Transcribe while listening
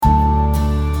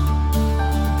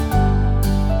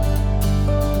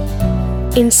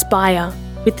Inspire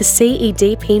with the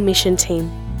CEDP mission team,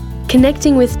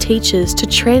 connecting with teachers to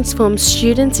transform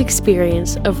students'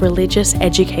 experience of religious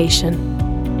education.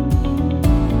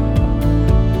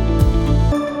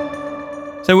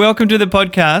 So welcome to the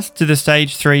podcast, to the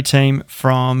Stage 3 team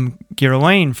from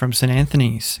Girrawheen, from St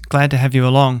Anthony's. Glad to have you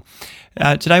along.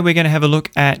 Today we're going to have a look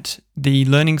at the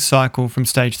learning cycle from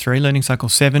Stage 3, Learning Cycle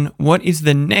 7. What is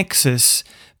the nexus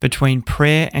between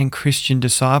prayer and Christian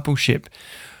discipleship?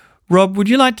 Rob, would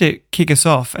you like to kick us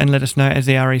off and let us know, as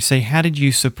the REC, how did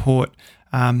you support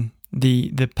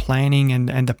the planning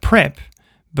and the prep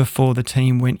before the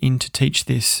team went in to teach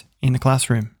this in the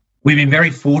classroom? We've been very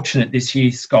fortunate this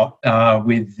year, Scott,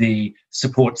 with the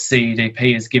support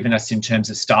CEDP has given us in terms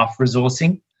of staff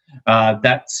resourcing.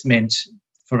 That's meant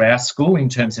for our school, in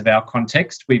terms of our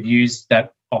context, we've used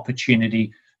that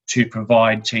opportunity to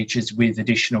provide teachers with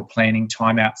additional planning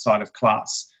time outside of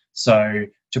class. So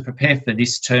to prepare for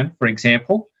this term, for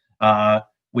example,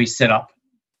 we set up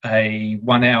a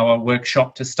 1-hour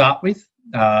workshop to start with,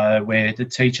 where the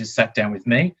teachers sat down with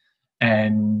me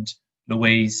and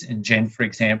Louise and Jen, for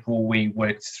example. We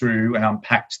worked through and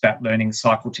unpacked that learning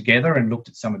cycle together and looked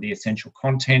at some of the essential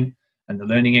content and the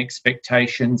learning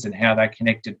expectations and how they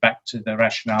connected back to the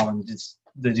rationale and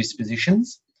the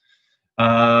dispositions.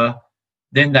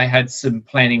 Then they had some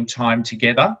planning time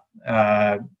together,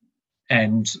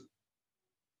 and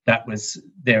that was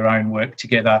their own work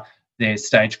together. Their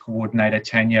stage coordinator,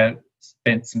 Tanya,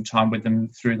 spent some time with them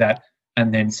through that,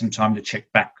 and then some time to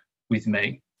check back with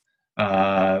me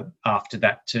after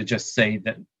that to just see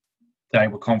that they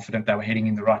were confident they were heading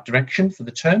in the right direction for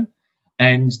the term.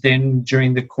 And then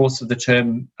during the course of the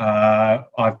term,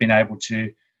 I've been able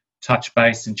to touch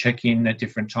base and check in at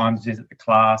different times, visit the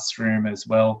classroom as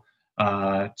well,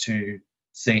 to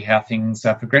see how things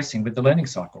are progressing with the learning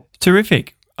cycle.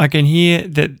 Terrific. I can hear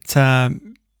that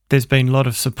there's been a lot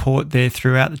of support there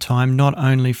throughout the time, not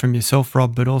only from yourself,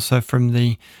 Rob, but also from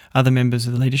the other members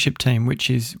of the leadership team, which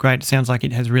is great. It sounds like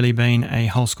it has really been a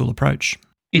whole school approach.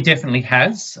 It definitely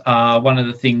has. One of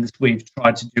the things we've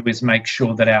tried to do is make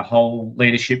sure that our whole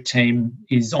leadership team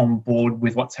is on board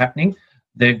with what's happening.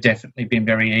 They've definitely been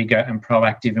very eager and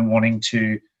proactive in wanting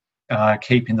to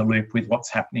keep in the loop with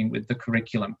what's happening with the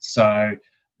curriculum. So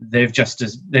they've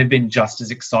been just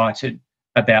as excited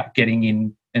about getting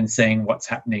in and seeing what's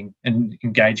happening and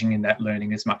engaging in that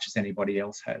learning as much as anybody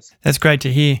else has. That's great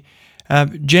to hear.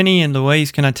 Jenny and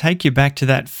Louise, can I take you back to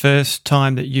that first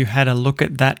time that you had a look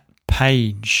at that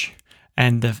page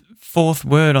and the fourth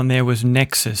word on there was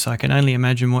nexus? I can only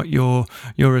imagine what your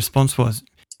response was.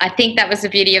 I think that was the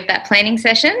beauty of that planning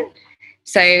session.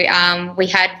 So we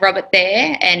had Robert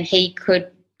there, and he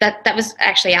could, that was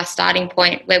actually our starting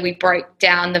point, where we broke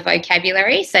down the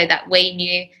vocabulary so that we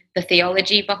knew the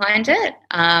theology behind it.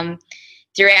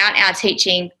 Throughout our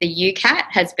teaching, the UCAT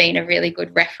has been a really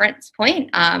good reference point,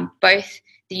 both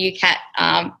the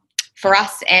UCAT for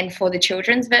us and for the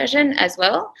children's version as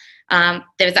well.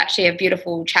 There was actually a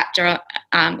beautiful chapter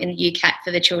in the UCAT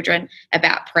for the children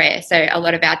about prayer. So a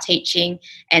lot of our teaching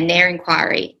and their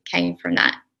inquiry came from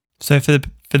that. So for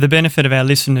the benefit of our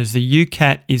listeners, the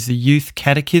UCAT is the Youth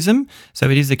Catechism. So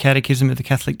it is the Catechism of the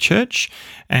Catholic Church,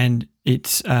 and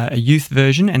it's a youth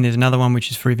version, and there's another one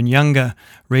which is for even younger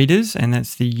readers, and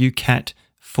that's the UCAT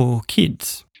for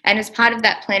kids. And as part of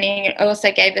that planning, it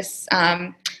also gave us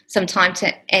some time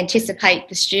to anticipate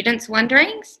the students'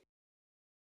 wonderings.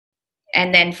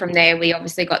 And then from there, we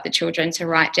obviously got the children to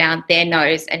write down their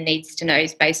knows and needs to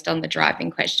knows based on the driving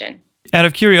question. Out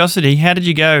of curiosity, how did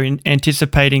you go in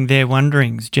anticipating their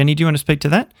wonderings? Jenny, do you want to speak to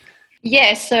that?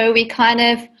 Yeah, so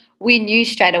we knew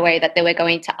straight away that they were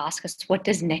going to ask us, what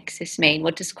does nexus mean?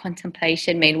 What does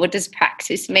contemplation mean? What does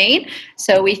praxis mean?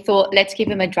 So we thought, let's give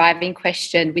them a driving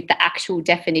question with the actual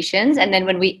definitions. And then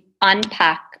when we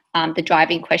unpack the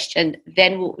driving question,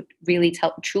 then we'll really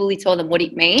truly tell them what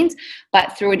it means,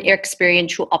 but through an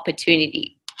experiential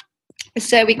opportunity.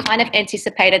 So we kind of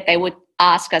anticipated they would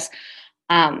ask us,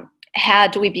 how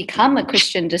do we become a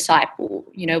Christian disciple?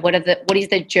 You know, what is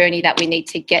the journey that we need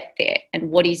to get there,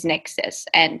 and what is nexus,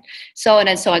 and so on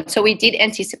and so on. So we did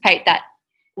anticipate that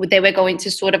they were going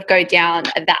to sort of go down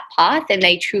that path, and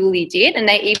they truly did. And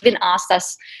they even asked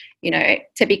us, you know,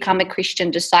 to become a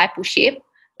Christian disciple,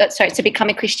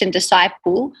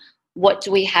 what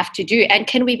do we have to do? And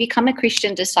can we become a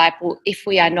Christian disciple if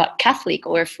we are not Catholic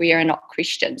or if we are not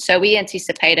Christian? So we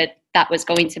anticipated that was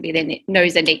going to be their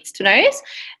knows and needs to knows.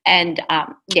 And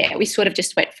we sort of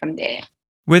just went from there.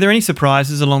 Were there any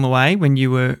surprises along the way when you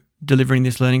were delivering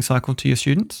this learning cycle to your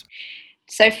students?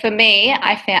 So for me,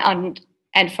 I found,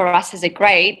 and for us as a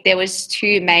grade, there was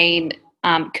two main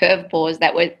curveballs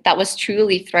that was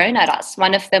truly thrown at us.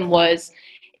 One of them was,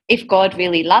 if God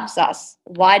really loves us,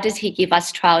 why does he give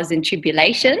us trials and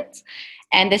tribulations?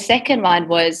 And the second one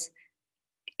was,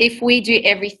 if we do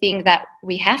everything that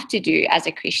we have to do as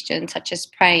a Christian, such as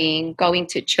praying, going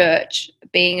to church,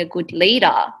 being a good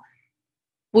leader,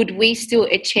 would we still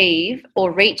achieve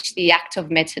or reach the act of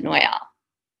metanoia?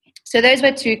 So those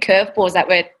were two curveballs that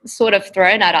were sort of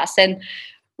thrown at us, and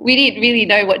we didn't really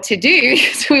know what to do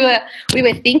because we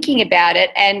were thinking about it,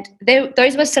 and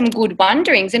those were some good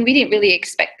wonderings, and we didn't really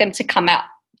expect them to come out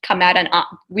and up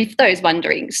with those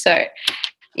wonderings. So,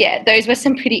 yeah, those were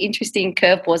some pretty interesting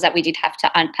curveballs that we did have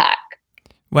to unpack.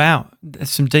 Wow, there's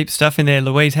some deep stuff in there.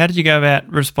 Louise, how did you go about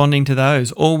responding to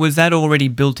those? Or was that already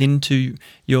built into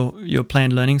your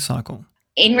planned learning cycle?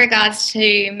 In regards to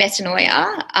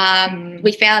metanoia,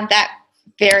 we found that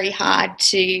very hard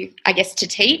to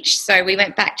teach. So we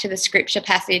went back to the scripture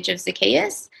passage of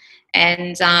Zacchaeus,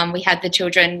 and we had the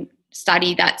children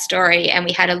study that story, and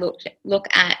we had a look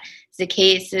at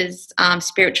Zacchaeus's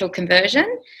spiritual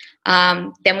conversion.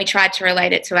 Then we tried to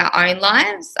relate it to our own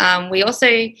lives. We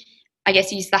also,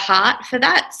 use the heart for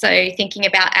that. So thinking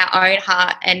about our own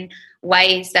heart and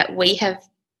ways that we have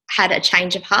had a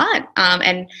change of heart,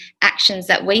 and actions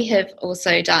that we have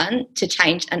also done to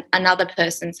change another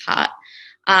person's heart.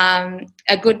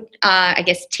 A good,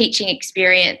 teaching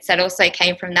experience that also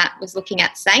came from that was looking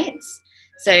at saints.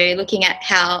 So looking at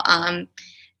how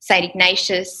St.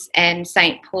 Ignatius and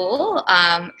St. Paul,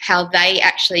 how they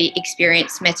actually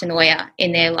experienced metanoia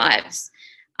in their lives.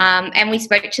 And we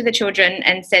spoke to the children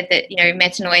and said that,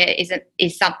 metanoia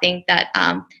is something that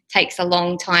takes a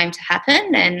long time to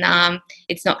happen, and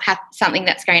it's not something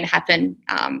that's going to happen,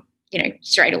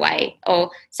 straight away, or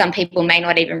some people may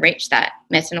not even reach that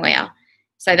metanoia.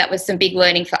 So that was some big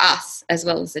learning for us as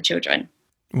well as the children.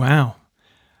 Wow.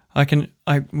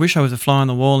 I wish I was a fly on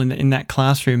the wall in that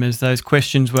classroom as those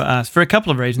questions were asked. For a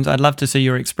couple of reasons, I'd love to see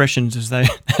your expressions as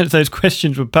those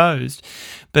questions were posed,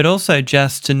 but also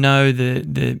just to know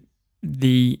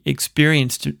the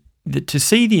experience, to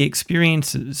see the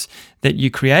experiences that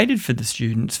you created for the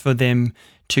students, for them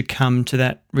to come to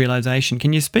that realization.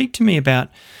 Can you speak to me about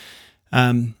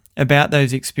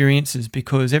those experiences?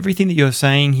 Because everything that you're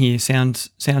saying here sounds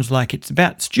like it's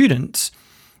about students.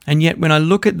 And yet when I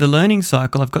look at the learning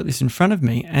cycle, I've got this in front of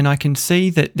me, and I can see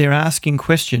that they're asking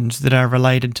questions that are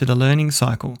related to the learning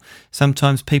cycle.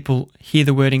 Sometimes people hear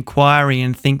the word inquiry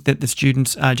and think that the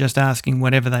students are just asking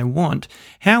whatever they want.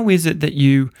 How is it that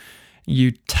you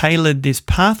tailored this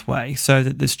pathway so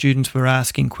that the students were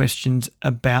asking questions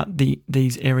about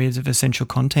these areas of essential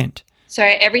content? So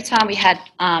every time we had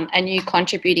a new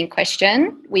contributing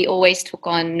question, we always took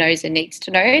on knows and needs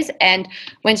to knows. And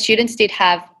when students did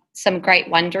have some great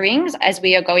wonderings as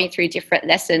we are going through different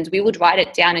lessons, we would write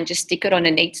it down and just stick it on a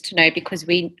needs to know, because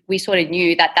we sort of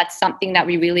knew that that's something that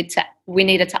we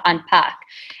needed to unpack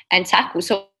and tackle.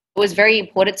 So it was very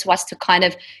important to us to kind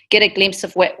of get a glimpse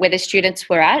of where the students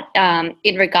were at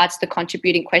in regards to the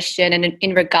contributing question and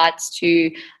in regards to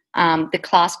the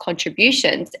class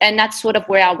contributions. And that's sort of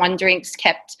where our wonderings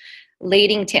kept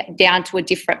leading down to a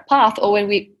different path, or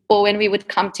when we would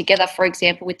come together, for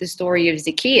example, with the story of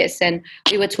Zacchaeus, and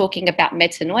we were talking about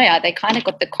metanoia. They kind of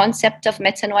got the concept of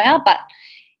metanoia, but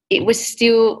it was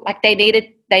still like they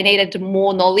needed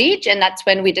more knowledge, and that's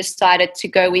when we decided to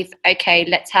go with, okay,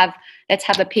 let's have a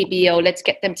PBL, let's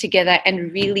get them together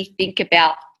and really think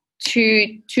about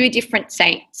two different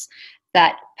saints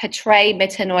that portray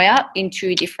metanoia in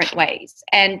two different ways.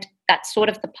 And that's sort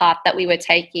of the path that we were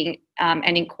taking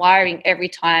and inquiring every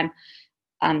time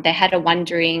they had a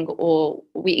wondering or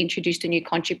we introduced a new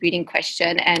contributing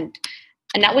question. And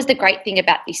that was the great thing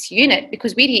about this unit,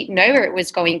 because we didn't know where it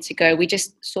was going to go. We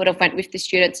just sort of went with the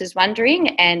students as wondering,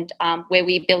 and where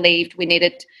we believed we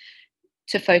needed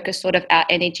to focus sort of our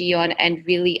energy on and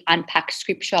really unpack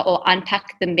scripture or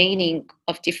unpack the meaning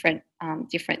of different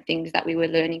things that we were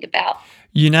learning about.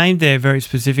 You named there very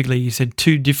specifically, you said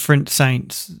two different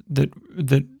saints that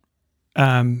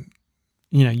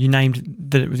you named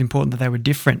that it was important that they were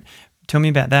different. Tell me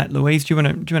about that, Louise. Do you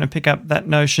want to pick up that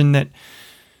notion that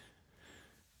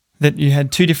you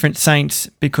had two different saints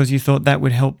because you thought that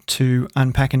would help to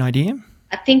unpack an idea?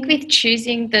 I think with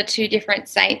choosing the two different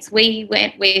saints, we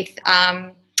went with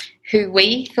who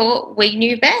we thought we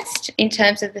knew best in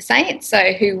terms of the saints,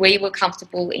 so who we were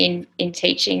comfortable in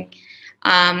teaching.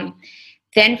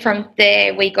 Then from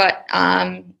there, we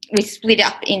split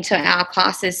up into our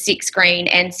classes 6 Green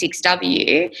and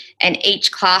 6W, and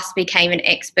each class became an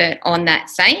expert on that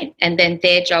saint, and then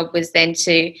their job was then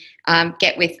to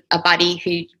get with a buddy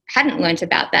who hadn't learnt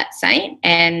about that saint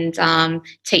and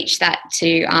teach that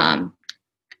to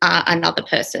another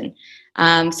person.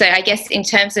 So I guess in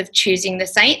terms of choosing the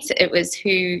saints, it was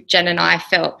who Jen and I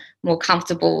felt more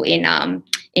comfortable in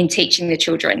teaching the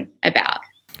children about.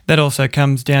 That also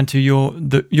comes down to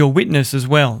your witness as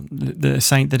well, the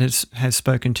saint that has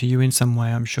spoken to you in some way,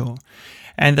 I'm sure.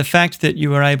 And the fact that you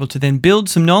were able to then build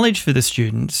some knowledge for the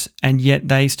students, and yet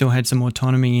they still had some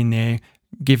autonomy in there,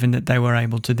 given that they were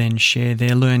able to then share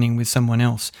their learning with someone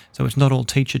else. So it's not all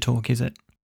teacher talk, is it?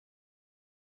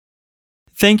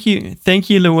 Thank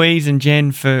you, Louise and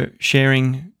Jen, for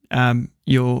sharing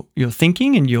your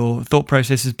thinking and your thought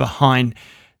processes behind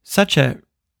such a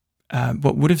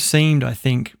what would have seemed, I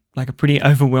think, like a pretty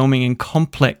overwhelming and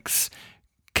complex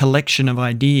collection of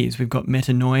ideas. We've got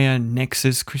metanoia,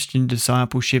 nexus, Christian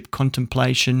discipleship,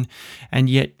 contemplation, and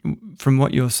yet from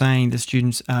what you're saying, the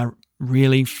students are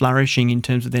really flourishing in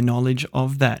terms of their knowledge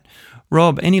of that.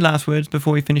 Rob, any last words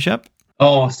before we finish up?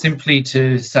 Oh, simply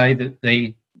to say that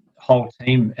the whole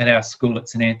team at our school at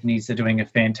St Anthony's are doing a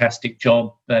fantastic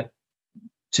job, but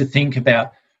to think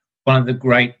about one of the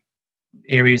great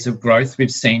areas of growth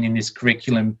we've seen in this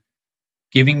curriculum,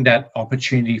 giving that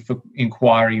opportunity for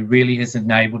inquiry really has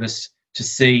enabled us to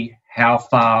see how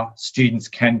far students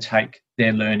can take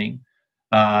their learning,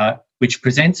 which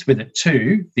presents with it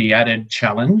too the added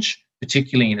challenge,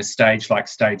 particularly in a stage like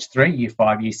stage 3, year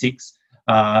 5, year 6,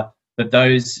 that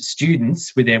those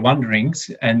students with their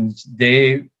wonderings and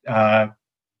their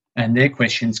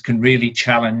questions can really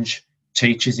challenge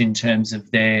teachers in terms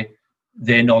of their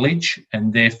knowledge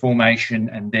and their formation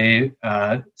and their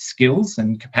skills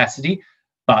and capacity.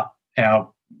 But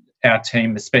our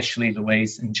team, especially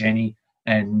Louise and Jenny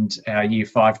and our year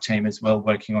 5 team as well,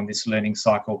 working on this learning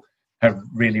cycle, have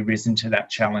really risen to that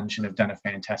challenge and have done a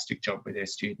fantastic job with their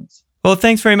students. Well,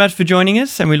 thanks very much for joining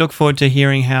us, and we look forward to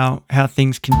hearing how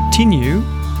things continue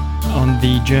on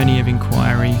the journey of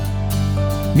inquiry,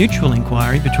 mutual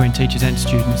inquiry between teachers and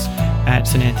students at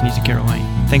St Anthony's at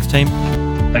Girraween. Thanks, team.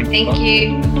 Thank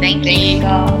you. Thank you.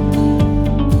 God.